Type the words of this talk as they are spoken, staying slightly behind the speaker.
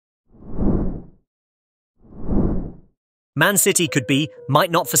Man City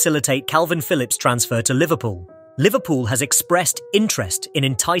might not facilitate Kalvin Phillips' transfer to Liverpool. Liverpool has expressed interest in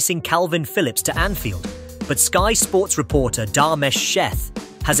enticing Kalvin Phillips to Anfield, but Sky Sports reporter Dharmesh Sheth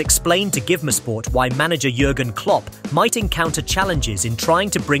has explained to GIVEMESPORT why manager Jurgen Klopp might encounter challenges in trying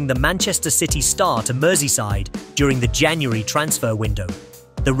to bring the Manchester City star to Merseyside during the January transfer window.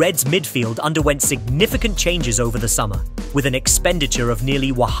 The Reds' midfield underwent significant changes over the summer, with an expenditure of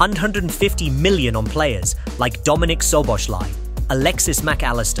nearly 150 million on players like Dominik Szoboszlai, Alexis Mac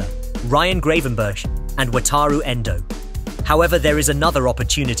Allister, Gravenberch, and Wataru Endo. However, there is another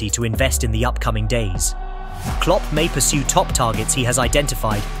opportunity to invest in the upcoming days. Klopp may pursue top targets he has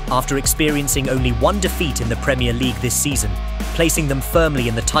identified after experiencing only one defeat in the Premier League this season, placing them firmly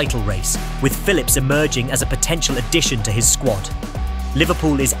in the title race, with Phillips emerging as a potential addition to his squad.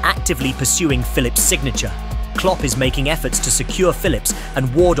 Liverpool is actively pursuing Phillips' signature. Klopp is making efforts to secure Phillips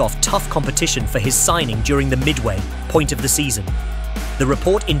and ward off tough competition for his signing during the midway point of the season. The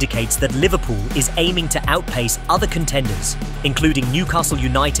report indicates that Liverpool is aiming to outpace other contenders, including Newcastle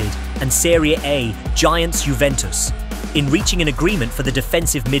United and Serie A giants Juventus, in reaching an agreement for the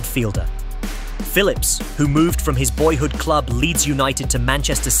defensive midfielder. Phillips, who moved from his boyhood club Leeds United to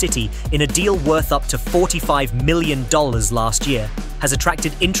Manchester City in a deal worth up to $45 million last year, has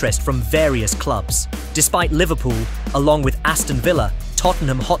attracted interest from various clubs, despite Liverpool, along with Aston Villa,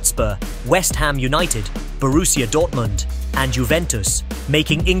 Tottenham Hotspur, West Ham United, Borussia Dortmund, and Juventus,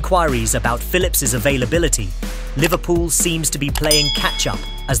 making inquiries about Phillips' availability. Liverpool seems to be playing catch-up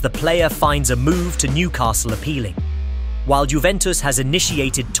as the player finds a move to Newcastle appealing. While Juventus has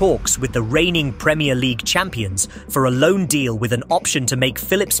initiated talks with the reigning Premier League champions for a loan deal with an option to make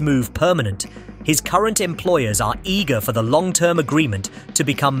Phillips' move permanent, his current employers are eager for the long-term agreement to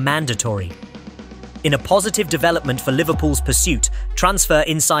become mandatory. In a positive development for Liverpool's pursuit, transfer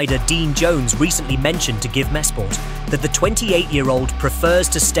insider Dean Jones recently mentioned to GIVEMESPORT that the 28-year-old prefers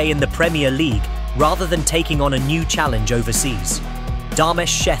to stay in the Premier League rather than taking on a new challenge overseas.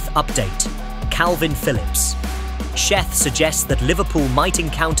 Dharmesh Sheth update: Kalvin Phillips. Sheth suggests that Liverpool might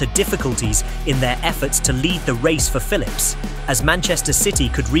encounter difficulties in their efforts to lead the race for Phillips, as Manchester City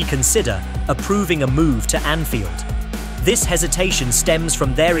could reconsider approving a move to Anfield. This hesitation stems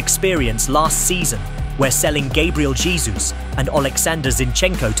from their experience last season, where selling Gabriel Jesus and Alexander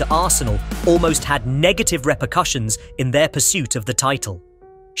Zinchenko to Arsenal almost had negative repercussions in their pursuit of the title.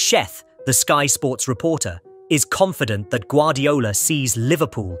 Sheth, the Sky Sports reporter, is confident that Guardiola sees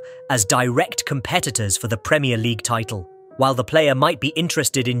Liverpool as direct competitors for the Premier League title. While the player might be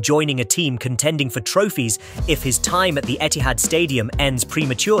interested in joining a team contending for trophies if his time at the Etihad Stadium ends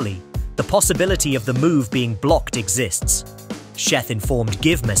prematurely, the possibility of the move being blocked exists. Sheth informed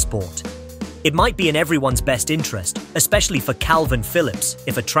GIVEMESPORT. It might be in everyone's best interest, especially for Kalvin Phillips,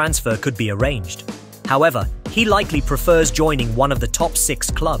 if a transfer could be arranged. However, he likely prefers joining one of the top 6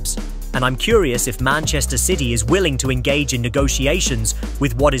 clubs, and I'm curious if Manchester City is willing to engage in negotiations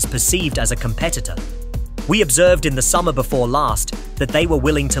with what is perceived as a competitor. We observed in the summer before last that they were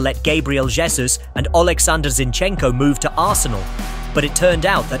willing to let Gabriel Jesus and Alexander Zinchenko move to Arsenal, but it turned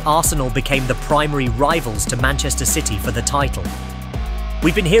out that Arsenal became the primary rivals to Manchester City for the title.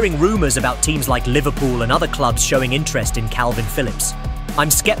 We've been hearing rumours about teams like Liverpool and other clubs showing interest in Kalvin Phillips. I'm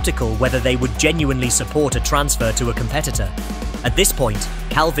sceptical whether they would genuinely support a transfer to a competitor. At this point,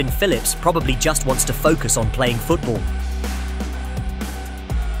 Kalvin Phillips probably just wants to focus on playing football.